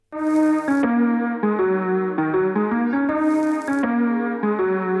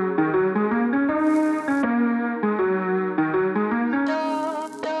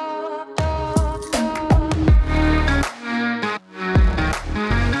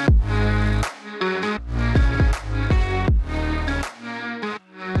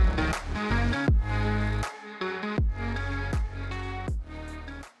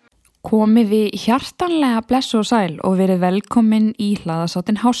Komið þið hjartanlega blessu og sæl og verið velkomin í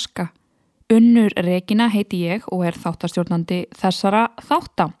hlaðarsáttin Háska. Unnur Regína heiti ég og er þáttastjórnandi þessara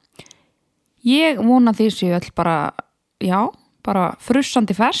þátta. Ég vona því séu öll bara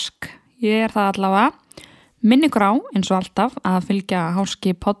frussandi fersk. Ég er það allavega. Minn ykkur á, eins og alltaf, að fylgja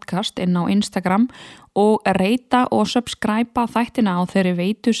Háski podcast inn á Instagram og reyta og subscriba þættina á þeirri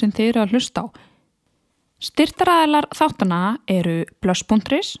veitu sem þið eru að hlusta á. Styrktaraðilar þáttana eru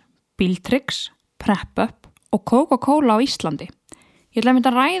Blöss.is, Bíltryggs, PrepUp og Coca-Cola á Íslandi. Ég ætla að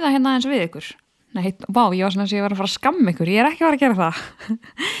mynda að ræða hérna aðeins við ykkur. Nei, ég var svona að ég var að fara að skamma ykkur. Ég er ekki að fara að gera það.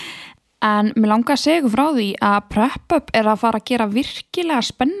 En mér langar að segja ykkur frá því að PrepUp er að fara að gera virkilega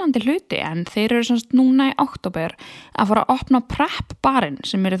spennandi hluti en þeir eru semst núna í október að fara að opna Prep-barinn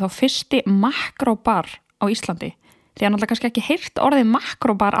sem eru þá fyrsti makróbar á Íslandi. Því að náttúrulega kannski ekki heyrt orðið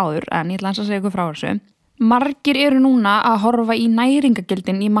makróbar áður en ég ætla að segja ykkur frá þessu. Margir eru núna að horfa í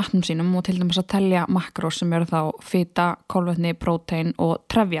næringagildin í matnum sínum og til dæmis að telja makrós sem eru þá fita, kolvetni, prótein og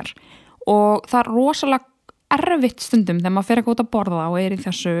trefjar. Og það er rosalega erfitt stundum þegar maður fer eitthvað út að borða og er í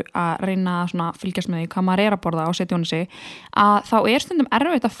þessu að reyna að fylgjast með því hvað maður er að borða og setja honi sig, að þá er stundum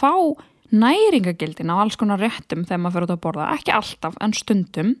erfitt að fá næringagildin á alls konar réttum þegar maður fer út að borða. Ekki alltaf, en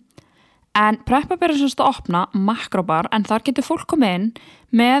stundum. En PrepUp er að opna makróbar en þar getur fólk komið inn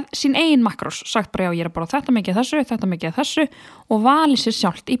með sín eigin makrós, sagt bara já ég er að borða þetta mikið af þessu og vali sér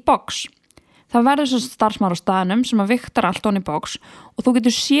sjálft í box. Það verður starfsmaður á staðnum sem að vigtar allt onni í box og þú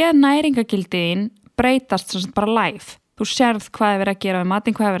getur séð næringagildiðin breytast bara live. Þú sérð hvað er verið að gera við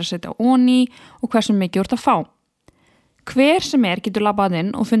matinn, hvað er verið að setja onni og hversu mikið þú ert að fá. Hver sem getur labbað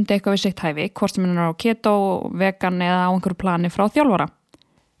inn og fundið eitthvað við sitt hæfi, hvort sem er á keto, vegan eða á einhverju plani frá þjálfara.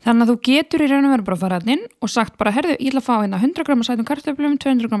 Þannig að þú getur í raun og veru bara að fara inn og sagt bara, heyrðu, ég ætla að fá hérna 100 grama sætum kartöflum,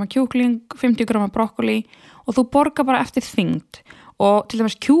 200 grama kjúkling, 50 grama brokkoli og þú borgar bara eftir þyngd. Og til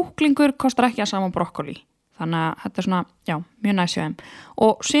dæmis kjúklingur kostar ekki að sama brokkoli. Þannig að þetta er mjög næs hjá þeim.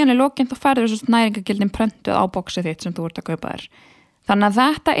 Og síðan í lokinn þá færðu þessu næringagildin prentuð á boxið þitt sem þú ert að kaupa þér. Þannig að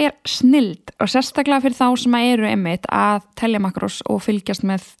þetta er snilld og sérstaklega fyrir þá sem eru einmitt að telja makrós og fylgjast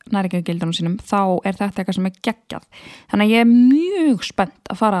með næringagildunum sínum, þá er þetta eitthvað sem er geggjað. Þannig að ég er mjög spennt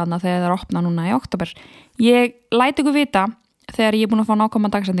að fara þarna þegar það er opnað núna í október. Ég læt ykkur vita þegar ég er búin að fá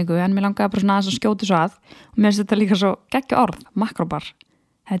nákvæma dagsendingu en mér langaði bara aðeins að skjóta svo að og mér finnst þetta líka svo geggjað orð, makróbar.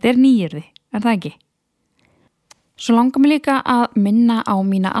 Þetta er nýyrði, er það ekki? Svo langar mér líka að minna á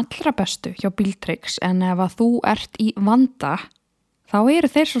mína allra bestu hjá Bíltryggs en ef að þú ert í vanda þá eru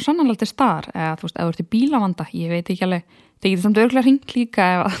þeir svo sannanlega til staðar eða þú veist, ef þú ert í bílavanda, ég veit ekki alveg, það getur samt örugglega hringt líka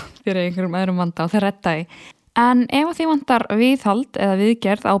ef þér er einhverjum öðrum vanda og þeir redda því. En ef þið vantar viðhald eða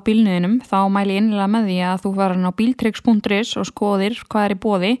viðgerð á bílniðinum, þá mæli ég innilega með því að þú farir á Bíltryggs.is og skoðir hvað er í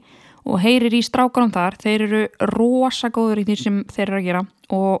boði og heyrir í strákunum þar, þeir eru rosa góður í því sem þeir eru að gera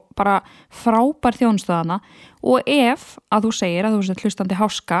og bara frábær þjónustöðana og ef að þú segir að þú sett hlustandi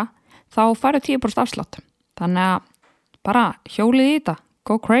Háska, þá færðu 10% afslátt. Þannig að bara hjólið í þetta,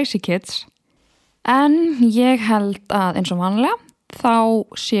 go crazy kids. En ég held að eins og vanlega þá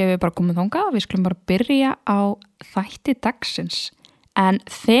séum við bara komið þangað, við skulum bara byrja á þætti dagsins. En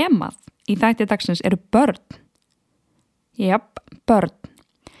þemað í þætti dagsins eru börn. Jáp, börn.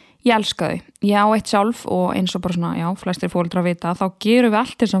 Ég elska þau. Ég á eitt sjálf og eins og bara flestir foreldrar vita, þá gerum við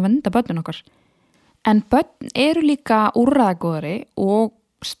allt til að venda börnin okkar. En börn eru líka úrræðagóðari og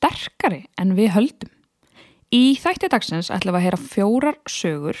sterkari en við höldum. Í þætti dagsins ætlum við að heyra 4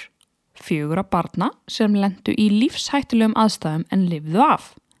 sögur, 4 barna sem lentu í lífshættulegum aðstæðum en lifðu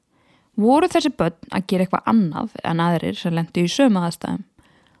af. Voru þessi börn að gera eitthvað annað en aðrir sem lentu í sömu aðstæðum?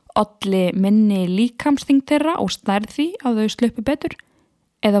 Olli minni líkamsþyngd þeirra og stærð því að þau sluppu betur?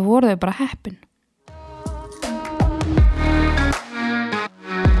 Eða voru þau bara heppin?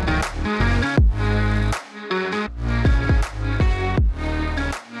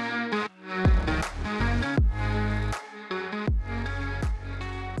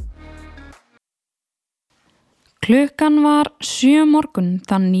 Klukkan var 7 morgun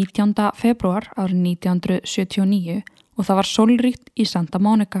þann 19. febrúar árið 1979 og það var sólríkt í Santa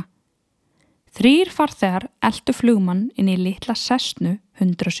Monica. 3 farþegar eltu flugmann inn í litla Cessna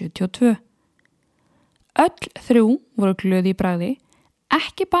 172. Öll 3 voru glöð í bragði,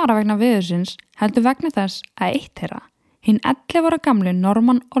 ekki bara vegna veðursins, heldur vegna þess að eitt þeirra, hinn 11 ára gamli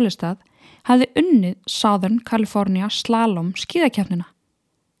Norman Ollestad, hafði unnið Southern California Slalom skíðakeppnina.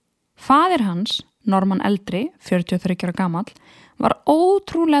 Faðir hans, Norman eldri, 43 ára gamall, var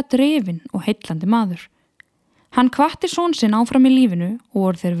ótrúlega drifinn og heillandi maður. Hann hvatti son sinn áfram í lífinu og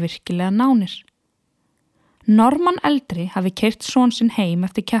voru þeir virkilega nánir. Norman eldri hafi keyrt son sinn heim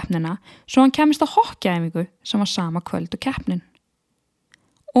eftir keppnina svo hann kemist á hokkjaæfingu sem var sama kvöld og keppnin.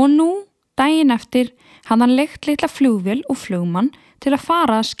 Og nú, daginn eftir, hafði hann leigt litla flugvél og flugmann til að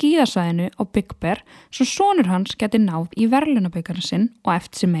fara að skíðasvæðinu á Big Bear svo sonur hans geti náð í verðlaunabikarinn sinn og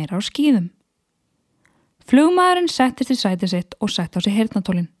eftir sig meira á skíðum. Flugmaðurinn settist í sætið sitt og setti á sig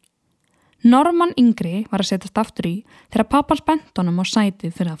heyrnartólin. Norman yngri var að setjast aftur í þegar pappans benti honum á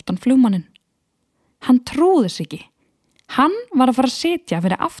sætið fyrir aftan flugmanninn. Hann trúði sig ekki. Hann var að fara að sitja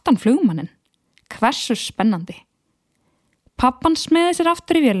fyrir aftan flugmanninn. Hversu spennandi. Pappan smeði sér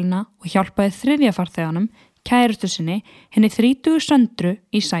aftur í vélina og hjálpaði þriðja farþeganum, kærustu sinni, henni 30 Söndru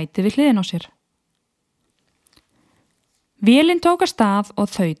í sæti við hliðin á sér. Vélin tók að stað og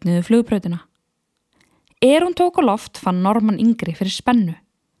þaut niður flugbrautina. Hún tók á loft fann Norman yngri fyrir spennu.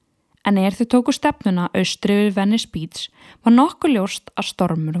 En þau tóku stefnuna austri við Venice Beach var nokkuð ljóst að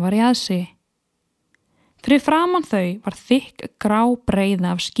stormur var í aðsigi. Fyrir framan þau var þykk grá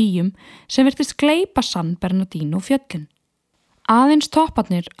breiða af skýjum sem virtist gleypa San Bernardino fjöllin. Aðeins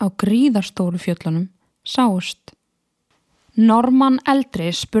topparnir á gríðarstóru fjöllunum sáust. Norman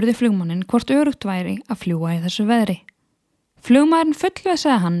eldri spurði flugmanninn hvort örugt væri að fljúga í þessu veðri. Flugmaðurinn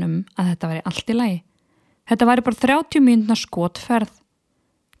fullvissaði hann að þetta væri allt í lagi. Þetta væri bara 30 mínútna skotferð.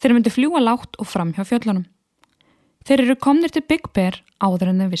 Þeir myndu fljúga lágt og fram hjá fjöllunum. Þeir eru komnir til Big Bear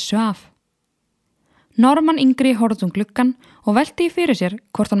áður en þeir vissu af. Norman yngri horfði gluggann og velti fyrir sér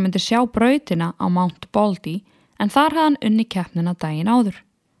hvort hann myndi sjá brautina á Mount Baldy en þar hafði hann unni keppnina daginn áður.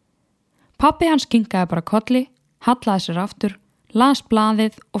 Pabbi hans kinkaði bara kolli, hallaði sér aftur, las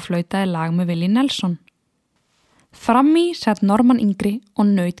blaðið og flautaði lag með Willie Nelson. Frammi sat Norman yngri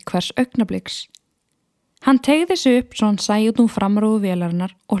og naut hvers augnabliks. Hann teygði sig upp svo hann sæi út framrúðu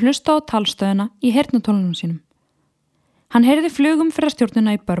vélarinnar og hlustaði á talstöðina í heyrnartólunum sínum. Hann heyrði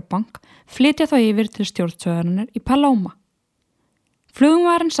flugumferðarstjórnina í Burbank flytja þá yfir til stjórnstöðarinnar í Paloma.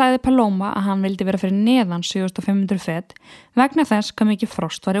 Flugmaðurinn sagði Paloma að hann vildi vera fyrir neðan 7500 fet vegna þess hvað mikið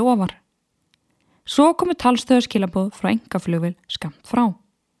frost var í ofar. Svo komu talstöðarskilaboð frá einkaflugvél skammt frá.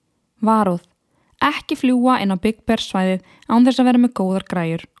 Varúð, ekki fljúga inn á Big Bear svæðið án þess að vera með góðar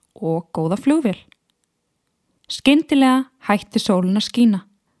græjur og góða flugvél. Skyndilega hætti sólin að skína.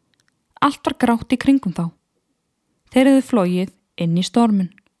 Allt var grátt í kringum þá. Þeir hefðu flogið inn í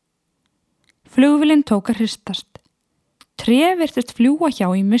stormin. Flugvélin tók að hristast. Tré virtist fljúga hjá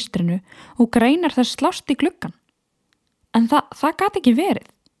í mistrinu og greinar þess slást í gluggan. En það gat ekki verið.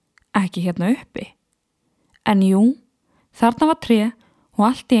 Ekki hérna uppi. En jú, þarna var tré og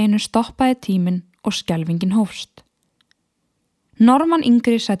allt í einu stoppaði tíminn og skelfingin hófst. Norman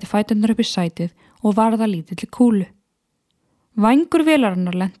yngri setti fæturnar upp í sætið og varða lítilli kúlu. Vængur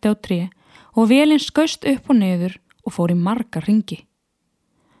vélarinnar lenti á tré og vélin skaust upp og niður og fór í marga hringi.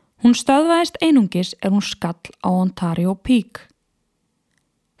 Hún stöðvaðist einungis hún skall á Ontario Peak.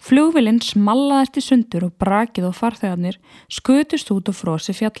 Flugvélin smallaðist í sundur og brakið og farþegarnir skutust út og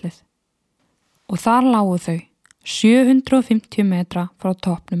frosi fjallið. Og þar lágu þau, 750 metra frá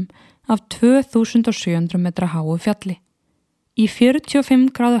toppnum af 2700 metra háu fjalli. Í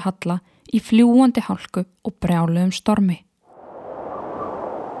 45 gráðu halla, í fljúandi hálku og brjáluðum stormi.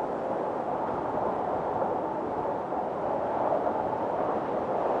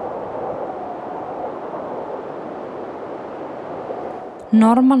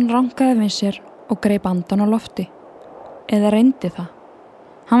 Norman rankaði við sér og greip andan á lofti. Eða reyndi það.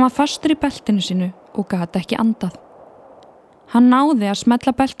 Hann var fastur í beltinu sínu og gat ekki andað. Hann náði að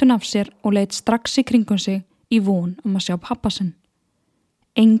smella beltun af sér og leit strax í kringum sig í von að sjá pappa sinn.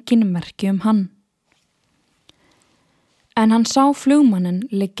 Engin merki hann. En hann sá flugmanninn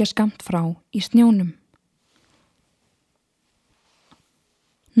liggja skammt frá í snjónum.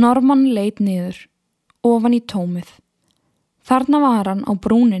 Norman leit niður, ofan í tómið. Þarna var hann á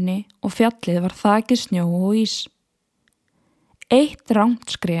brúninni og fjallið var þakið snjó og ís. Eitt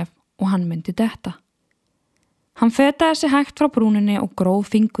rangt skref og hann myndi detta. Hann fetaði sig hægt frá brúninni og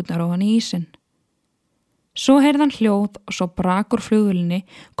gróf fingurnar ofan í ísinn. Svo heyrði hann hljóð og svo brak úr flugvélinni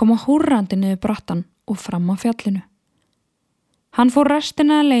kom að húrrandi niður brattan og fram á fjallinu. Hann fór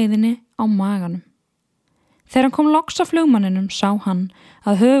restina af leiðinni á maganum. Þegar hann kom loks að flugmanninum sá hann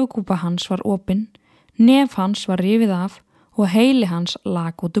að höfuðkúpa hans var opin, nef hans var rifið af og heili hans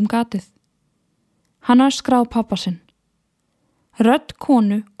lag út gatið. Hann öskraði á pappa sinn. Rödd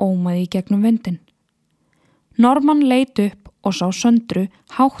konu ómaði í gegnum vindinn. Norman leit upp og sá Söndru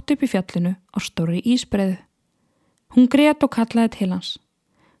hátt upp í fjallinu á stórri ísbreiðu. Hún grét og kallaði til hans.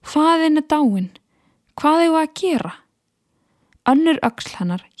 Faðirinn dáinn, hvað eigum við að gera? Önnur öxl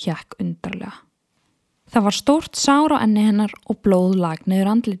hennar hékk undarlega. Það var stórt sár á enni hennar og blóð lag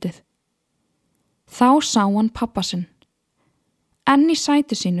niður andlitið. Þá sá hann pabba sinn. Enn í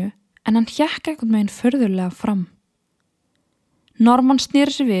sæti sínu en hann hékk einhvern veginn furðulega fram. Norman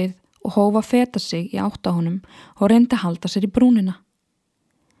sneri sig við og hóf að feta sig í átt á honum og reyndi að halda sér í brúnina.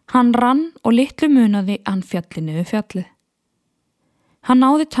 Hann rann og litlu munaði að hann fjalli niður fjallið. Hann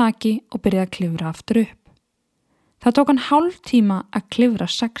náði taki og byrjaði að klifra aftur upp. Það tók hann hálf tíma að klifra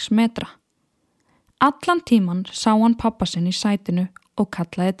 6 metra. Allan tíman sá hann pabba sinn í sætinu og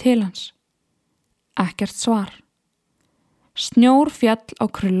kallaði til hans. Ekkert svar. Snjór fjall á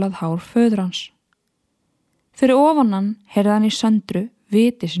krullað hár föður hans. Fyrir ofan hann heyrði hann í Söndru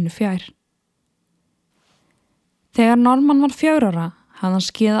viti sínu fjær. Þegar Norman var 4 ára hafði hann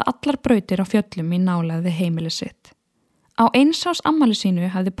skíðað allar brautir á fjöllum í nálægð við heimili sitt. Á 1 árs afmæli sínu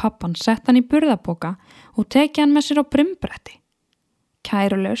hafði pappan sett hann í burðarpoka og tekið hann með sér á brimbretti.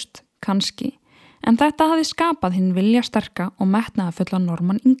 Kærulaust, kannski, en þetta hafði skapað hinn viljasterka og metnaðarfulla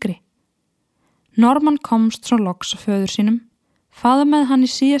Norman yngri. Norman komst svo loks að föður sínum, faðmaði hann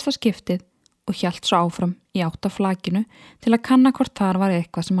í síðasta skiptið og hélt svo áfram í átt af flakinu til að kanna hvort þar var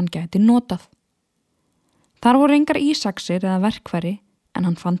eitthvað sem hann gæti notað. Þar voru engar ísaxir eða verkfæri en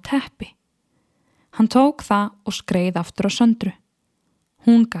hann fann teppi. Hann tók það og skreið aftur á Söndru.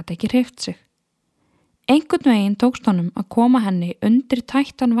 Hún gat ekki hreyft sig. Einhvern veginn tókst honum að koma henni undir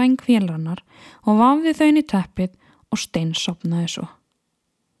tættan væng vélarinnar og vafði þau inn í teppið og steinsofnaði svo.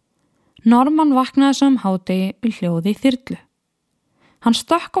 Norman vaknaði svo hádegi við hljóði í þyrlu. Hann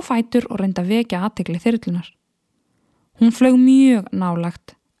stökk á fætur og reyndi að vekja athygli þyrlunar. Hún flaug mjög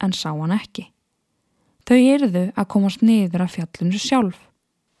nálægt en sá hann ekki. Þau yrðu að komast niður af fjallinu sjálf.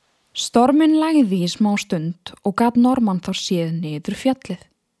 Storminn lægði í smá stund og gat Norman þá séð niður fjallið.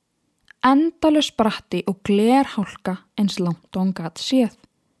 Endalaus bratti og glerhálka eins langt og hann gat séð.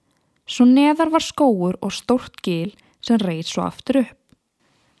 Svo neðar var skógur og stórt gil sem reis svo aftur upp.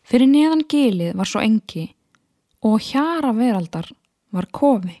 Fyrir neðan gilið var svo engi og hjara veraldar var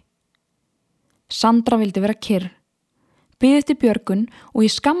kofi. Sandra vildi vera kyrr, biði eftir björgun og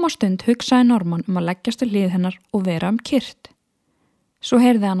í skammastund hugsaði Norman að leggjast til hlið hennar og vera kyrrt. Svo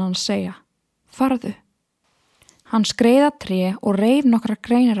heyrði hann segja, farðu. Hann skreið að tré og reif nokkra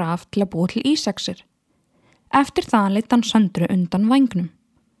greinar af til að búa til ísaxir. Eftir það leit hann Söndru undan vængnum.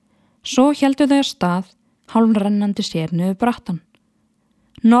 Svo héldu þau að stað, hálfrennandi sér niður brattan.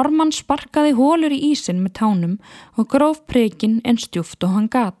 Norman sparkaði hólur í ísinn með tánum og gróf prikinn eins djúpt og hann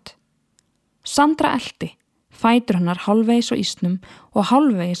gat. Sandra elti, fætur hennar hálfvegis á ísnum og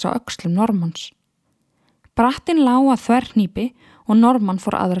hálfvegis á öxlum Normans. Brattin lá að þverhnípi og Norman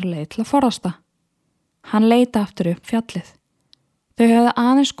fór aðra leið til að forðast það. Hann leita aftur upp fjallið. Þau höfðu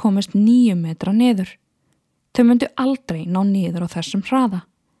aðeins komist 9 metra niður. Þau myndu aldrei ná niður á þessum hraða.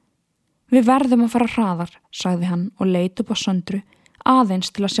 Við verðum að fara hraðar, sagði hann og leit upp á Söndru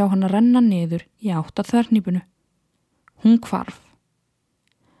aðeins til að sjá hann að renna niður í átt að þverhnípinu. Hún hvarf.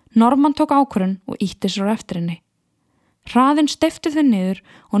 Norman tók ákvörðun og ýtti sér eftir henni. Hraðinn steypti þau niður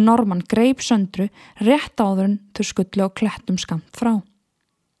og Norman greip Söndru rétt áður en þau skullu á klettum skammt frá.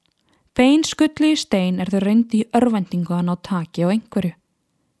 Bein skullu í stein þau reyndi í örvæntingu að ná taki á einhverju.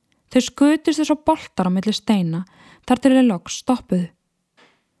 Þau skutust þess á boltar á milli steina þar til þau loks stoppuðu.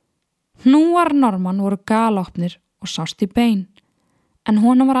 Hnúar Norman voru galopnir og sást í bein, en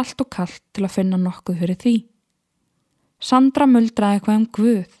honum var allt og kalt til að finna nokkuð fyrir því. Sandra muldraði eitthvað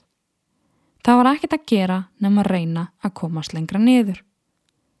Guð. Það var ekkert að gera nema að reyna að komast lengra niður.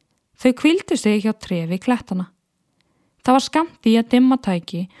 Þau hvíldu sig hjá tré við klettana. Það var skammt í að dimma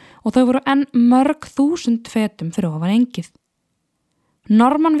tæki og þau voru enn mörg þúsund fetum fyrir ofan engið.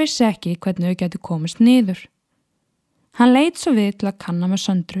 Norman vissi ekki hvernig þau gætu komist niður. Hann leit svo við til að kanna með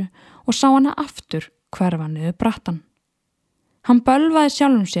Söndru og sá hana aftur hverfa niður brattan. Hann bölvaði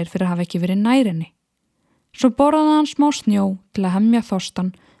sjálfum sér fyrir að hafa ekki verið nær henni. Svo borðaði hann smá snjó til að hemja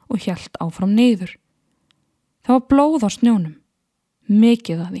þorstan og hélt áfram niður. Það var blóð á snjónum.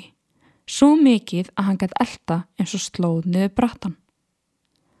 Mikið af því. Svo mikið að hann gat elta eins og slóð niður brattan.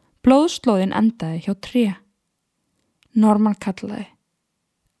 Blóðslóðin endaði hjá tré. Norman kallaði.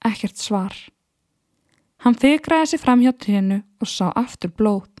 Ekkert svar. Hann fikraði sig fram hjá trénu og sá aftur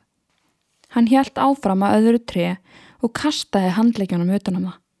blóð. Hann hélt áfram að öðru tré og kastaði handleggjónum utan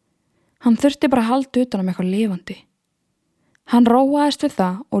það. Hann þurfti bara að halda utan eitthvað lifandi. Hann róaðist við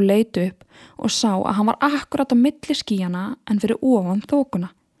það og leit upp og sá að hann var akkurat á milli skýjana en fyrir ofan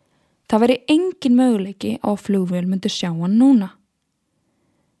þokuna. Það væri engin möguleiki á að flugvél myndi sjá hann núna.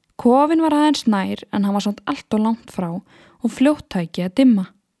 Kofinn var aðeins nær en hann var samt allt og langt frá og fljótt tæki að dimma.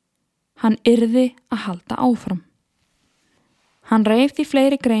 Hann yrði að halda áfram. Hann reif því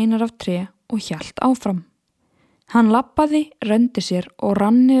fleiri greinar af tré og hélt áfram. Hann labbaði, renndi sér og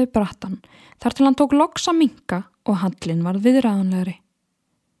rann niður brattan þar til hann tók loks að minnka og hallinn var viðráðanlegri.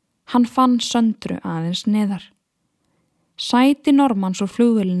 Hann fann Söndru aðeins neðar. Sæti Normans úr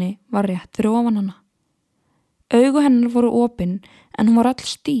flugvélinni var rétt fyrir ofan hana. Augu hennar voru opin en hún var öll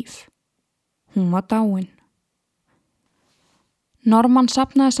stíf. Hún var dáin. Norman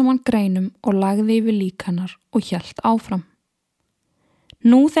safnaði saman greinum og lagði yfir lík hennar og hélt áfram.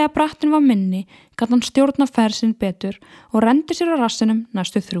 Nú þegar brattin var minni gat hann stjórna ferð sinn betur og renndi sér á rassinum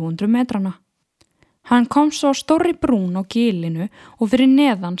næstu 300 metrana. Hann kom svo á stórri brún á gilinu og fyrir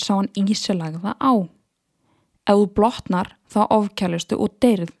neðan sá hann ísilagða á. Ef þú blotnar þá ofkælustu og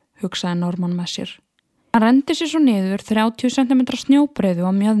deyrð, hugsaði Norman með sér. Hann rendi sér svo niður 30 cm snjóbreiðu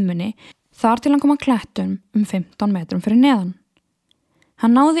á mjöðmunni þar til hann kom að klettum 15 metrum fyrir neðan.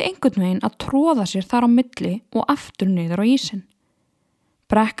 Hann náði einhvern veginn að tróða sér þar á milli og aftur niður á ísinn.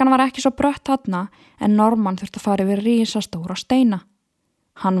 Brekkan var ekki svo brött þarna en Norman þurfti að fara yfir risastóra steina.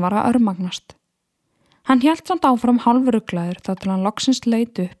 Hann var að örmagnast. Hann hélt samt áfram hálfruglaður þar til hann loksins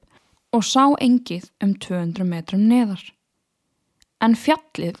leit upp og sá engið 200 metrum neðar. En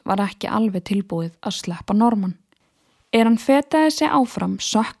fjallið var ekki alveg tilbúið að sleppa Norman. Hann fetaði sig áfram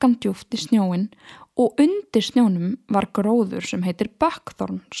sökkan djúpt í snjóinn og undir snjónum var gróður sem heitir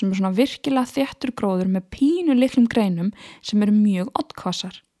buckthorn sem svona virkilega þéttur gróður með pínu litlum greinum sem eru mjög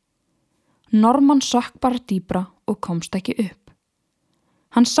oddhvassar. Norman sökk bara dýpra og komst ekki upp.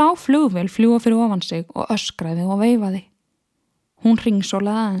 Hann sá flugvél fljúga fyrir ofan sig og öskraði og veifaði. Hún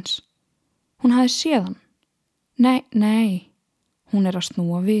hringsólaði aðeins. Hún hafði séð hann. Nei, hún að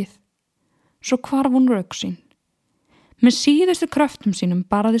snúa við. Svo hvarf hún rauk sín. Með síðustu kröftum sínum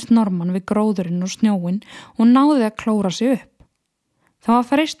barðist Norman við gróðurinn og snjóinn og náði að klóra sig upp. Það var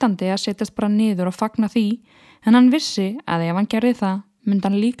freistandi að setjast bara niður og fagna því, en hann vissi að ef hann gerði það, myndi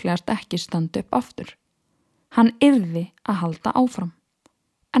hann líklegast ekki standa upp aftur. Hann yrði að halda áfram.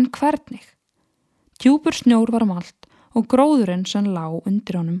 En hvernig? Djúpur snjór var allt og gróðurinn sem lá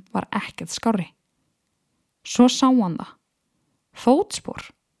undir honum var ekkert skárri. Svo sá hann það. Fótspor.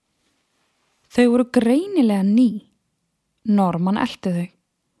 Þau voru greinilega ný. Norman elti þau.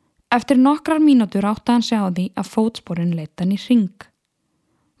 Eftir nokkrar mínútur átti hann sjá því að fótsporin leiddi hann í hring.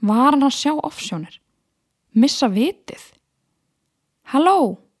 Var hann að sjá ofsjónir? Missa vitið?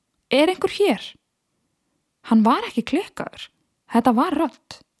 Halló, einhver hér? Hann var ekki klikkaður. Þetta var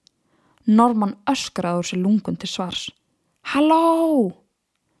rödd. Norman öskraði úr sér lungun til svars. Halló!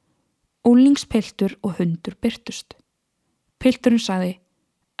 Úlingspiltur og hundur birtust. Pilturinn sagði,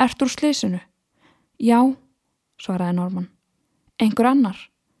 ertu úr slysinu? Já, svaraði Norman. Einhver annar?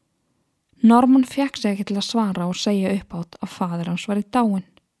 Norman fékk sig ekki til að svara og segja uppátt að faðir hans var í dáin.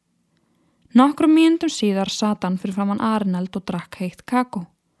 Nokkrum mínútum síðar sat hann fyrir framan Arnald og drakk heitt kakó.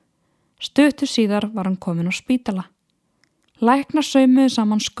 Stuttu síðar var hann kominn á spítala. Læknar saumuðu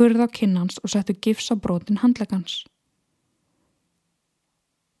saman skurð á kinn hans og settu gifs á brotin handlegg hans.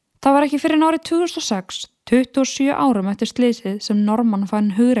 Það var ekki fyrir árið 2006, 27 árum eftir slysið sem Norman fann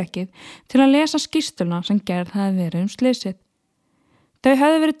hugrekkið til að lesa skýrsluna sem gerð hefði verið slysið. Þau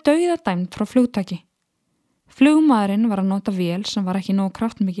hefði verið dauðadæmd frá flugtaki. Flugmaðurinn var að nota vél sem var ekki nógu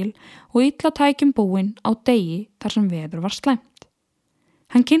kraftmikil og illa tækjum búinn á degi þar sem veður var slæmt.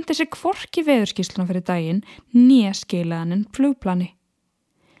 Hann kynnti sig hvorki veðurskýrsluna fyrir daginn né skilaðaninn flugplani.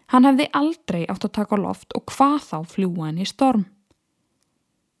 Hann hefði aldrei átt að taka á loft og hvað þá fljúga hann í storm.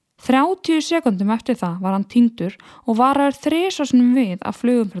 30 sekúndum eftir það var hann týndur og varaður 3 sinnum við af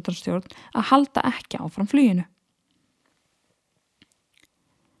flugumferðarstjórn að halda ekki áfram fluginu.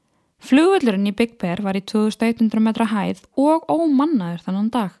 Flugvöllurinn í Big Bear var í 2100 metra hæð og ómannaður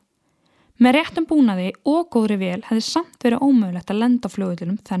þannan dag. Með réttum búnaði og góðri vél hefði samt verið ómögulegt að lenda á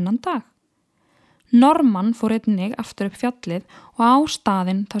flugvöllunum þennan dag. Norman fór einnig aftur upp fjallið og á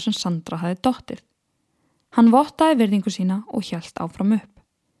staðinn þar sem Sandra hefði dottið. Hann vottaði virðingu sína og hélt áfram upp.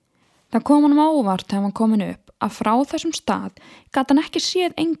 Það kom honum á óvart þegar hann komin upp að frá þessum stað gat hann ekki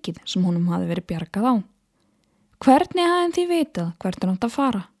séð engið sem honum hafði verið bjargað á. Hvernig hafði hann því vitað hvert hann átti að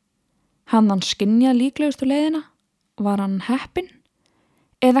fara? Hafði hann skynjað líklegustu leiðina? Var hann heppinn?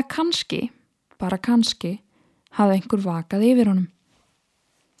 Eða kannski, bara kannski, hafði einhver vakað yfir honum.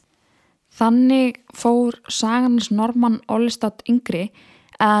 Þannig fór sagan hans Norman Ollestad yngri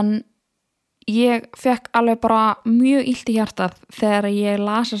en ég fekk alveg bara mjög illt í hjartað þegar ég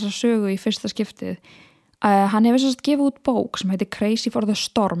las þessa sögu í fyrsta skiptið Hann hefur sem sagt gefið út bók sem heitir Crazy for the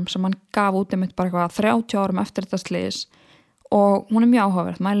Storm sem hann gaf út einmitt bara eitthvað 30 árum eftir þetta slys og hún mjög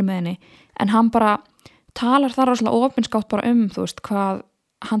áhugaverð, mæli með henni, en hann bara talar þar rosalega opinskátt bara þú veist, hvað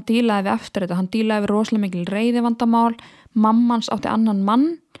hann dílaði við eftir þetta, hann dílaði við rosalega mikil reiðivandamál, mammans átti annan mann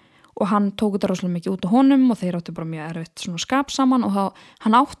og hann tók þetta rosalega mikið út á honum og þeir átti bara mjög erfitt svona skap saman og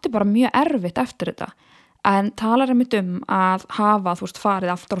hann átti bara mjög erfitt eftir þetta. En talar einmitt að hafa, þú veist,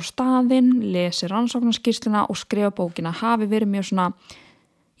 farið aftur á staðinn, lesi rannsóknarskýrsluna og skrifa bókina, hafi verið mjög svona,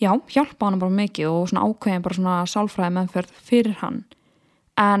 já, hjálpa hann bara mikið og svona ákveðin bara svona sálfræði meðferð fyrir hann.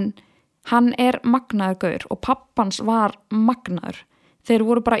 En hann magnaður gaur og pappans var magnaður. Þeir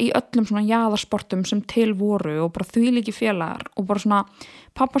voru bara í öllum svona jaðarsportum sem til voru og bara þvílíki félagar og bara svona,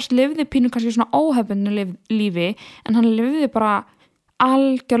 pappans lifði pínu kannski svona óhefbundnu lífi en hann lifði bara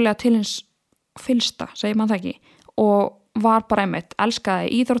algjörlega til hins fylsta, segir maður það ekki, og var bara einmitt, elskaði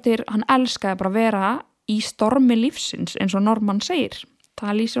íþróttir, hann elskaði bara vera í stormi lífsins eins og Norman segir,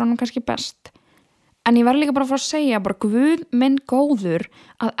 það lýsir hann kannski best. En ég verð líka bara að fara að segja bara Guð minn góður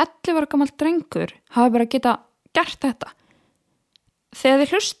að 11 ára gamall drengur hafi bara geta gert þetta. Þegar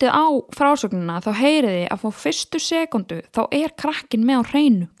þið hlustið á frásögnina þá heyrið þið að fá fyrstu sekundu þá krakkin með á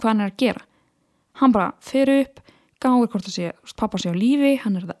hreinu hvað hann að gera. Hann bara fer upp, gáir hvort pappa sé á lífi,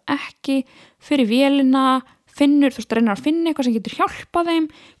 hann það ekki, fyrir vélina, finnur, þú veist, reynir að finna eitthvað sem getur hjálpað þeim,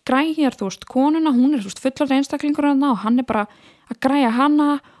 græjar, þú veist, konuna, hún þú veist, fullorðin einstaklingur og hann bara að græja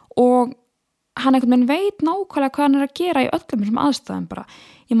hana og hann einhvern veginn veit nákvæmlega hvað hann að gera í öllum þessum aðstæðum bara.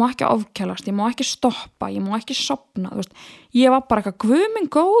 Ég má ekki ofkælast, ég má ekki stoppa, ég má ekki sofna, þú veist, ég var bara eitthvað Guð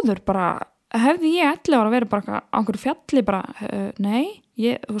minn góður, bara hefði ég 11 ára verið bara á einhverju fjalli bara, nei,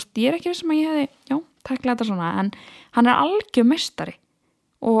 þú veist, ég ekki sem að ég hefði, já, takla þetta svona, en hann algjör meistari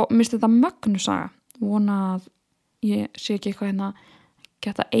og mér finnst þetta mögnu saga, vona að ég sé ekki eitthvað hérna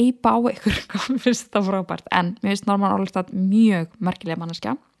geta eipa á ykkur, mér finnst þetta frábært, en mér finnst Norman Orlestad mjög merkilega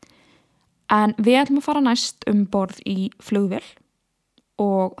manneskja. En við ætlum að fara næst borð í flugvél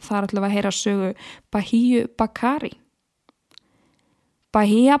og þar ætlum við að heyra sögu Bahíu Bakari.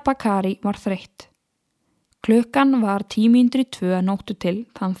 Bahía Bakari var þreytt. Klukkan var 10:02 nóttu til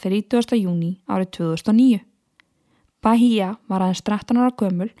þann 30. júní árið 2009. Bahía var aðeins 13 ára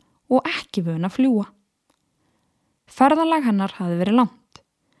gömul og ekki vön að fljúga. Ferðalag hennar hafði verið langt.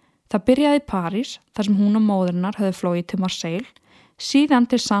 Það byrjaði í París þar sem hún og móðurinnar höfðu flogið til Marseille, síðan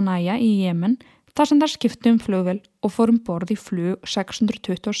til Sanaya í Jemen þar sem þær skiptu flugvél og fór borð í flug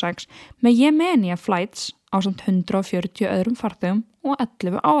 626 með Yemenia Flights ásamt 140 öðrum farþegum og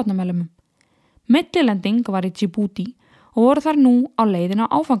 11 áhafnarmeðlimum. Millilending var í Djibouti og voru þar nú á leiðin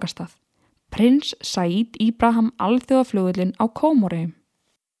á áfangastað, Prins Said Ibrahim alþjóðaflugvöllinn á Kómoreyjum.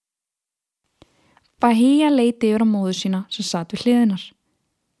 Bahía leiti yfir á móður sína sem sat við hliðinar.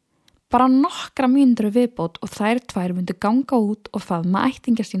 Bara nokkra mínútur viðbót og þær tvær myndu ganga út og faðma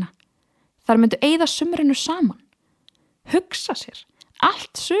ættingja sína. Þær myndu eyða sumrinu saman. Hugsa sér,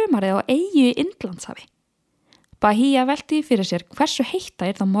 allt sumarið á eyju í Indlandshafi. Bahía velti fyrir sér hversu heitt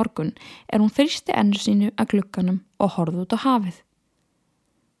það það morgun hún þrýsti ennu sínu að glugganum og horfði út á hafið.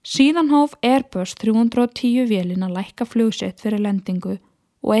 Síðan hóf Airbus 310 vélin að lækka flugsitt fyrir lendingu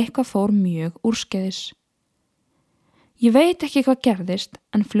og eitthvað fór mjög úrskeiðis. Ég veit ekki hvað gerðist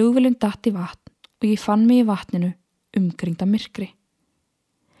en flugvélin datt í vatn og ég fann mig í vatninu umkringda myrkri.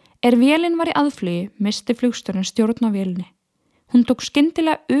 Vélin var í aðflugi misti flugstjórinn stjórn á vélinni. Hún tók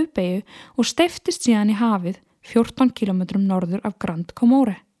skyndilega uppeigju og steyptist síðan í hafið 14 kilometrum norður af Grand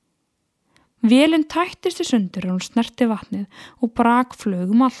Comore. Vélin tættist í sundur hún snerti vatnið og brak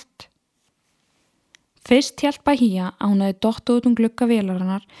flug allt. Fyrst hélt Bahía að hún hefði dottið út glugga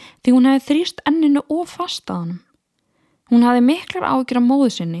vélarinnar því hún hefði þrýst enninu of fast að honum. Hún hafði miklar áhyggjur af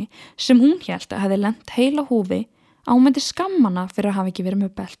móður sinni sem hún hélt að hefði lent heila húfi að hún myndi skammana fyrir að hafa ekki verið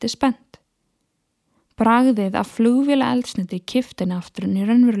með beltið spennt. Bragðið af flugvéla eldsneyti kippti henni aftur inn í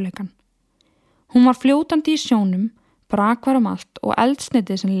raunveruleikann. Hún var fljótandi í sjónum, brak var allt og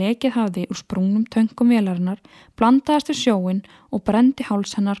eldsneytið sem lekið hafði úr sprungnum töngum vélarinnar blandaðist við sjóinn og brendi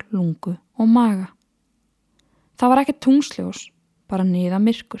háls hennar lungu og maga. Það var ekki tungsljós, bara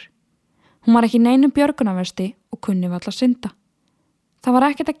niðamyrkur. Hún var ekki í neinum björgunarvesti og kunni varla synda. Það var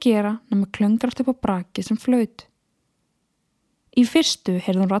ekkert að gera nema klöngrast upp á brakið sem flaut. Í fyrstu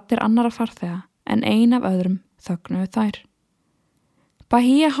heyrði hún raddir annarra farþega en ein af öðrum þögnuðu þær.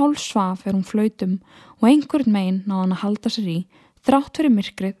 Bahía hálfsvaf hún flautum og einhvern megin náði hann að halda sér í þrátt fyrir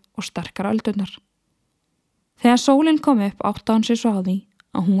myrkrið og sterkar öldurnar. Þegar sólin kom upp áttaði hann sér svo á því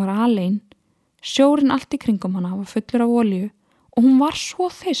að hún var alein, sjórinn allt í kringum hana var fullur af olíu og hún var svo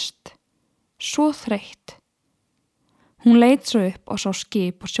þyrst, svo þreytt. Hún leit svo upp og sá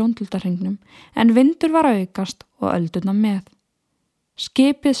skip á sjónduldarhringnum en vindur var að aukast og öldurnar með.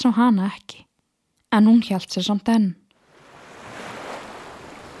 Skipið sá hana ekki, en hún hélt sér samt enn.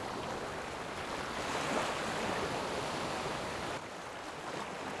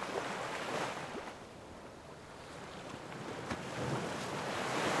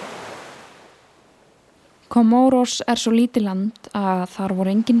 Comoros svo lítið land að þar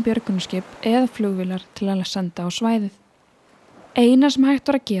voru engin björgunarskip eða flugvélar til að senda á svæðið. Eina sem hægt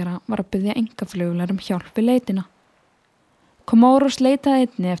var að gera var að biðja einkaflugvélar hjálp við leitina. Comoros leitaði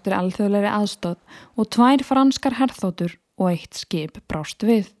einnig eftir alþjóðlegri aðstoð og 2 franskar herþotur og 1 skip brást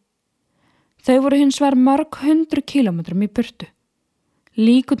við. Þau voru hins vegar mörg 100 kílómetrum í burtu.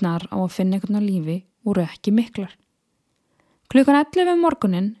 Líkurnar á að finna einhvern á lífi voru ekki miklar. Klukkan 11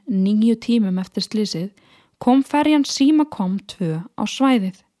 morguninn, 9 tímum eftir slysið, kom ferjan Simacom 2 á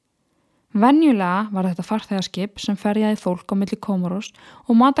svæðið. Venjulega var þetta farþegaskip sem ferjaði fólk á milli Comoros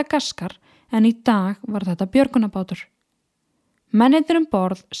og Madagaskar en í dag var þetta björgunarbátur. Mennirnir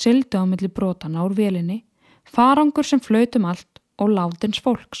borð sigldu á milli brotana úr vélinni, farangur sem flaut allt og látins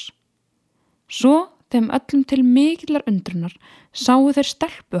fólks. Svo, þeim öllum til mikillar undrunar, sáu þeir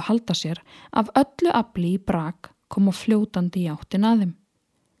stelpu halda sér af öllu afli í brak koma fljótandi í áttina að þeim.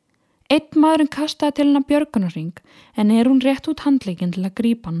 Einn maðurinn kastaði til hennar björgunarhring en hún rétt út handlegginn til að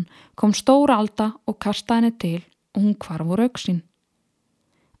grípa hann, kom stóra alda og kastaði henni til og hún hvarf úr augsýn.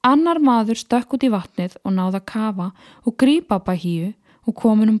 Annar maður stökk út í vatnið og náði að kafa og grípa Bahíu og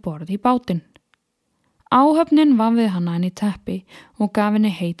komin borð í bátinn. Áhöfnin vafði hana inn í teppi og gaf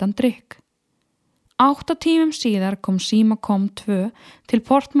henni heitan drykk. 8 tímum síðar kom Simacom 2 til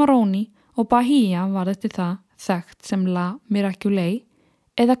Port Moroni og Bahía varð eftir það þekkt sem La Miraculée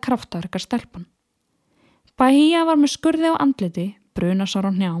eða kraftaverka stelpan. Bahía var með skurði á andliti, brunasár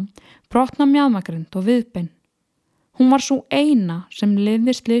á hnjám, brotna mjaðmagrind og viðbein. Hún var svo eina sem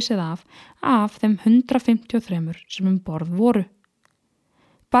lifði slysið af þeim 153 sem borð voru.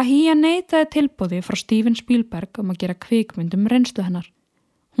 Bahía neitaði tilboði frá Steven Spielberg að gera kvikmynd reynslu hennar.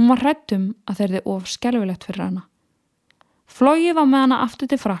 Hún var hrædd að það yrði of skelfilegt fyrir hana. Flogið var með hana aftur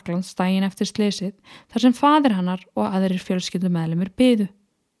til Frakklands daginn eftir slysið þar sem faðir hennar og aðrir fjölskyldumeðlimir biðu.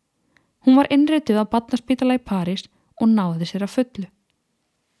 Hún var innrituð á barnaspítala í París og náði sér að fullu.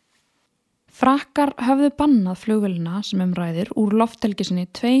 Frakkar höfðu bannað flugvélina sem ræðir úr lofthelgi sinni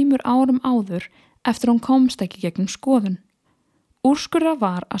 2 árum áður eftir hún komst ekki gegnum skoðun. Úrskurða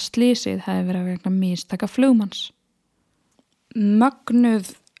var að slysið hefði verið vegna mistaka flugmanns.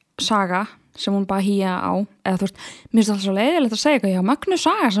 Mögnuð saga sem hún Bahía á, eða þú veist, mér finnst það svo leiðilegt að segja eitthvað, já, mögnuð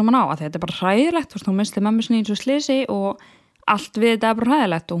saga sem hún á, að þetta bara hræðilegt, þú veist, hún minnst mömmu sinni í þessu slysi og allt við þetta bara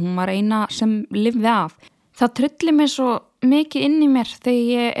hræðilegt og hún var eina sem lifði af. Það tryllir mig svo mikið inn í mér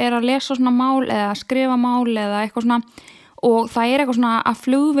þegar ég að lesa svona mál eða skrifa mál eða eitthvað svona og það eitthvað svona að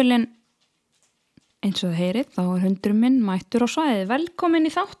flugvélin, eins og það heyrið, þá hundurinn minn mættur á svæðið. Velkomin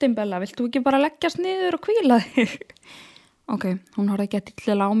í þáttinn, Bella, viltu ekki bara leggjast niður og hvíla þig? Ok, hún horfði ekki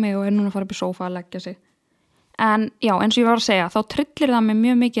illilega á mig og núna að fara upp í sófa að leggja sig. En já, eins og ég var að segja, þá tryllir það mig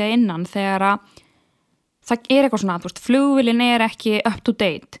mjög mikið að innan þegar að það eitthvað svona, þú veist, flugvélin ekki up to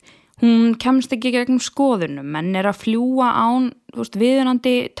date. Hún kemst ekki gegnum skoðunum, menn að fljúga án, þú veist,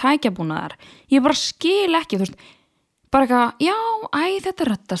 viðunandi tækjabúnaðar. Ég bara skil ekki, þú veist, bara eitthvað, já, þetta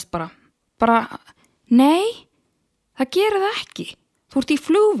reddast bara. Bara, nei, það gerir það ekki. Þú ert í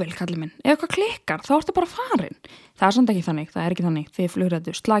flugvél, kallið minn. Ef eitthvað klikkar, þá ertu bara farin. Það samt ekki þannig, það ekki þannig, þið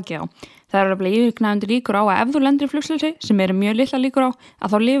flugræddu slakið á. Það alveg yfirgnæfandi líkur á að ef þú lendir í flugsleysi, sem mjög litla líkur á,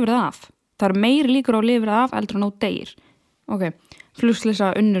 að þá lifir það af. Það meiri líkur á að lifir það af eldur en á deyr. Ok,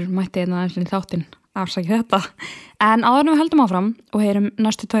 flugsleysa unnur mætti aðeins í þáttinn, afsakið þetta. En áður en við heldum áfram og heyrum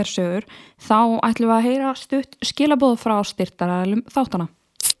næstu 2 sögur, þá ætlum við að heyra stutt skilaboð frá styrktaraðilum þáttana.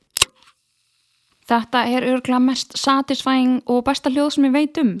 Þetta örugglega mest satisfying og besta hljóð sem ég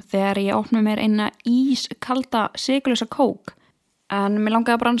veit þegar ég opna mér eina ískalda sykurlausa kók. En mér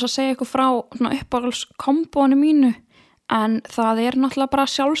langaði bara að segja ykkur frá uppáhaldskombónu mínu. En það náttúrulega bara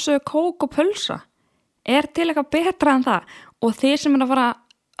sjálfsögðu kók og pulsa. Til eitthvað betra en það. Og þið sem að fara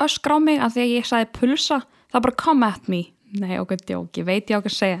að öskra á mig að því að ég sagði pulsa, það bara come at me. Nei, ok, djók, ég veit ég á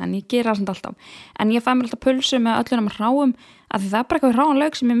ekki að segja, en ég gera það samt alltaf. En ég fæ mér alltaf pulsu með öllunum ráum, að því það bara eitthvað ráan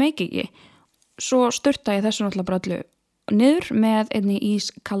lauk sem ég meiki ekki. Svo sturta ég þessu náttúrulega bara öllu niður með einni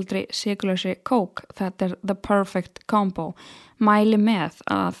ískaldri sykurlausri kók. Þetta the perfect combo. Mæli með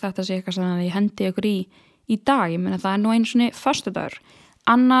að þetta sé eitthvað sem ég hendi ykkur í dag. Ég meina það nú einu svona föstudagur.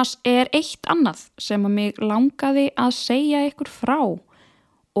 Annars eitt annað sem að mig langaði að segja ykkur frá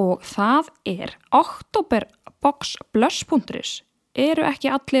og það Oktoberbox Blush.is. eru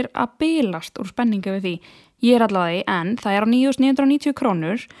ekki allir að bilast úr spenningu við því. Ég allavega því, en það á 9.990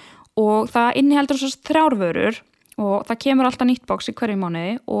 krónur og það inniheldur þess 3 vörur og það kemur alltaf nýtt box í hverju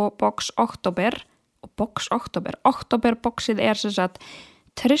mánuði og box oktober boxið sem sagt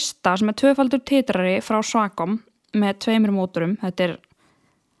Trista sem 2-faldur titrari frá Swacom með 2 mótorum.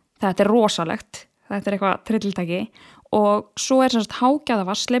 Þetta er rosalegt, þetta eitthvað trilltæki og svo sem sagt hágæða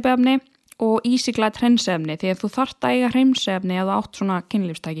vatnsleipiefni og EasyGlide hreinsefni því að þú þarft að eiga hreinsefni ef þú átt svona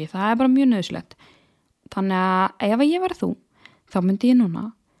kynlífstæki, það bara mjög nauðsynlegt. Þannig að ef ég væri þú, þá myndi ég núna,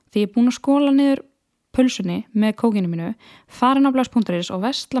 því ég er búin að skóla niður pulsunni með kókinu mínu, fara inn á blast.is og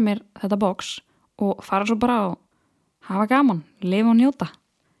vesla mér þetta box og fara svo bara og hafa gaman, lifa og njóta.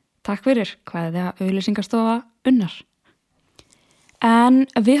 Takk fyrir, kveðja auglýsingastofa Unnar. En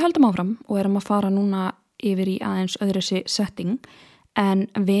við höldum áfram og erum að fara núna yfir í aðeins öðruvísi setting en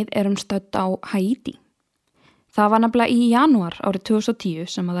við erum stödd á Haítí. Það var nefnilega í janúar árið 2010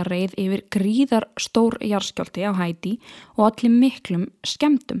 sem að það reið yfir gríðarstór jarðskjálfti á Haítí og allir miklum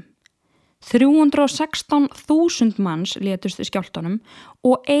skemmdum. 316.000 manns létust í skjálftanum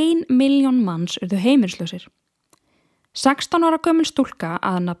og 1 milljón manns urðu heimilislausir. 16 ára gömul stúlka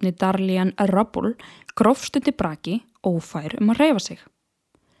að nafni Darlene Rubble grófst undir braki ófær að hreyfa sig.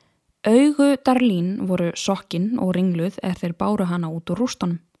 Augu Darlene voru sokkin og ringluð þeir báru hana út úr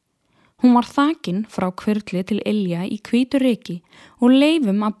rústunum. Hún var þakin frá hvirfli til ilja í hvítu ryki og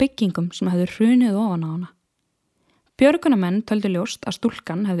leifum af byggingum sem hefðu hrunið ofan á hana. Björgunarmenn töldu ljóst að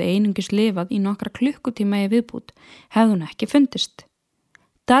stúlkan hefði einungis lifað í nokkra klukkutíma í viðbút, hefði hún ekki fundist.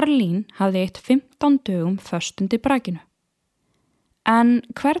 Darlene hafði eitt 15 dögum föst undir brakinu. En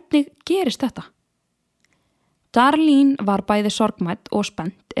hvernig gerist þetta? Darlene var bæði sorgmædd og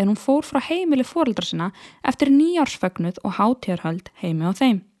spennt hún fór frá heimili foreldra sinna eftir 9-ársfögnuð og hátíðarhöld heimi á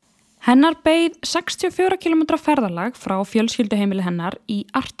þeim. Hennar beið 64 km ferðalag frá fjölskylduheimili hennar í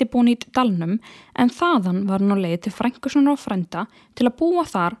Artibonite dalnum en þaðan var hún á leið til frænkusinnar og frænda til að búa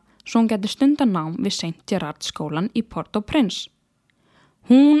þar svo hún gæti stundan nám við St. Gerard skólan í Port-au-Prince.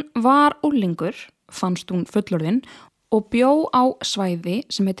 Hún var unglingur, fannst hún fullorðin og bjó á svæði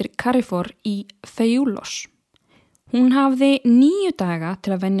sem heitir Carrefour í Feuillos. Hún hafði 9 daga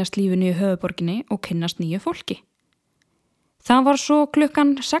til að venjast lífinu í höfuðborginni og kynnast nýju fólki. Það var svo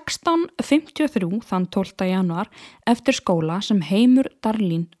klukkan 16:53 þann 12. janúar eftir skóla sem heimur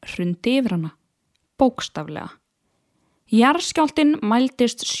Darlene hrundi yfir hana, bókstaflega. Jarðskjálftinn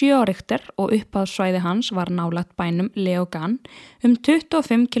mældist 7 á Richter og upphafssvæði hans var nálægt bænum Léogâne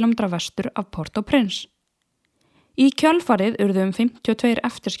 25 km vestur af Port-au-Prince. Í kjölfarið urðu 52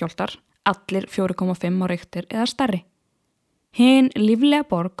 eftirskjálftar, allir 4,5 á Richter eða stærri. Hin líflega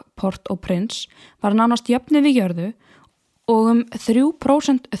borg Port-au-Prince var nánast jöfnuð við jörðu og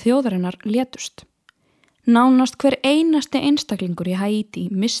 3% þjóðarinnar létust. Nánast hver einasti einstaklingur í Haítí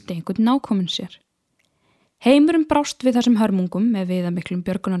missti einhvern nákominn sér. Heimurinn brást við þessum hörmungum með viðamiklum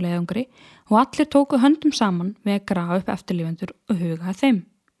björgunarleiðangri og allir tóku höndum saman við að grafa upp eftirlifendur og huga að þeim.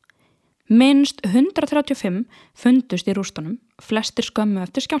 Minnst 135 fundust í rústunum, flestir skömmu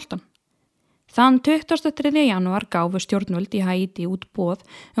eftir skjálftan. Þann 23. janúar gáfu stjórnvöld í Haítí út boð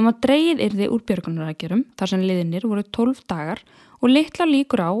að dregið yrði úr björgunaraðgerðum þar sem liðnir voru 12 dagar og litla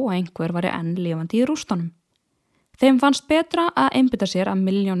líkur á að einhver væri enn lifandi í rústunum. Þeim fannst betra að einbeita sér að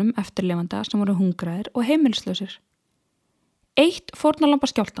milljónum eftirlifanda sem voru hungraðir og heimilislausir. Eitt fórnarlamba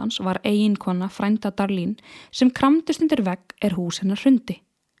skjálftans var eiginkona frænda Darlene sem kramdist undir vegg hús hennar hrundi.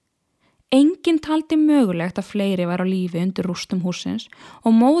 Enginn taldi mögulegt að fleiri væru á lífi undir rústum hússins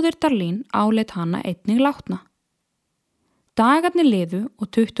og móðir Darlene áleit hana einnig látna. Dagarnir liðu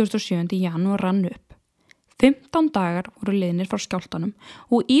og 27. janúar rann upp. 15 dagar voru liðnir frá skjálftanum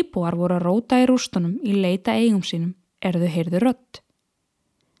og íbúar voru að róta í rústunum í leita eigum sínum þau heyrðu rödd.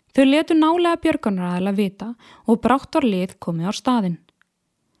 Þau létu nálega björgunaraðila vita og brátt var lið komið á staðinn.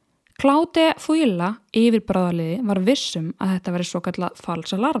 Claude Fuilla, yfirbráðaliði, var vissum að þetta væri svokallað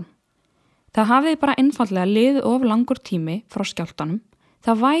false alarm. Það hafði bara einfaldlega liðið of langur tími frá skjálftanum,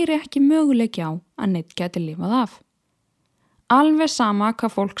 það væri ekki möguleiki á að neitt gæti lifað af. Alveg sama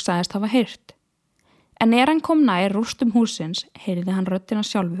hvað fólk sagðist hafa heyrt. En hann kom nær rústum húsins, heyrði hann röddina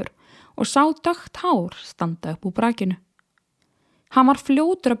sjálfur og sá dökkt hár standa upp úr brakinu. Hann var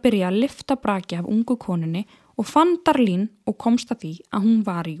fljótur að byrja að lyfta braki af ungu konunni og fann Darlene og komst að því að hún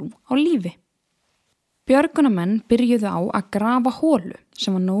var á lífi. Björgunarmenn byrjuðu á að grafa holu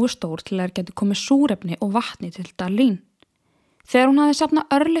sem var nógu stór til að þær gætu komið súrefni og vatni til Darlene. Þegar hún hafði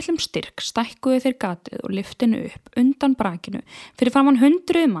safnað örlitlum styrk stækkuðu þeir gatið og lyftinu upp undan brakinu fyrir framan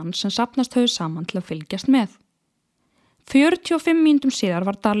 100 mann sem safnast höfðu saman til að fylgjast með. 45 mínútum síðar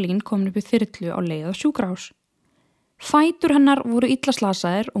var Darlene komin upp í þyrlu á leið á sjúkrahús. Fætur hennar voru illa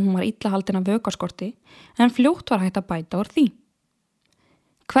slasaðir og hún var illa haldin af vökvaskorti en fljótt var hægt að bæta úr því.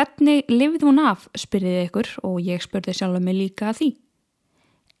 Hvernig lifði hún af, spyrðið ykkur og ég spurði sjálf mig líka að því.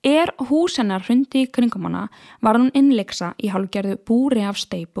 Hús hennar hrundi í kringum hana var hún innleiksa í hálfgerðu búri af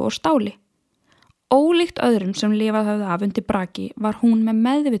steypu og stáli. Ólíkt öðrum sem lifað höfðu af undir braki var hún með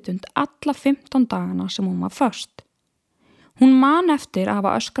meðvitund alla 15 dagana sem hún var föst. Hún man eftir að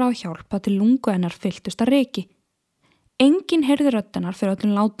hafa öskrað á hjálp að til lungu hennar fylltust að reki. Enginn heyrði rödd hennar fyrir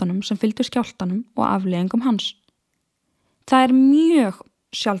öllum látunum sem fylgdu skjálftanum og afleiðingum hans. Það mjög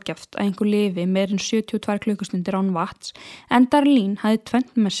sjaldgæft að einhver lifi meir en 72 klukkustundir án vatns en Darlene hafði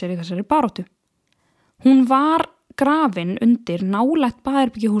tvennt með sér í þessari baráttu. Hún var grafin undir nálægt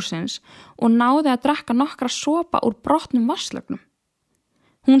baðherbergi hússins og náði að drekka nokkra sopa úr brotnum vatnslögnum.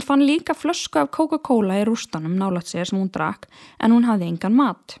 Hún fann líka flösku af Coca-Cola í rústanum nálægt sér sem hún drakk en hún hafði engan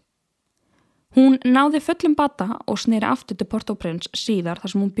mat. Hún náði fullum bata og sneri aftur til Port-au-Prince síðar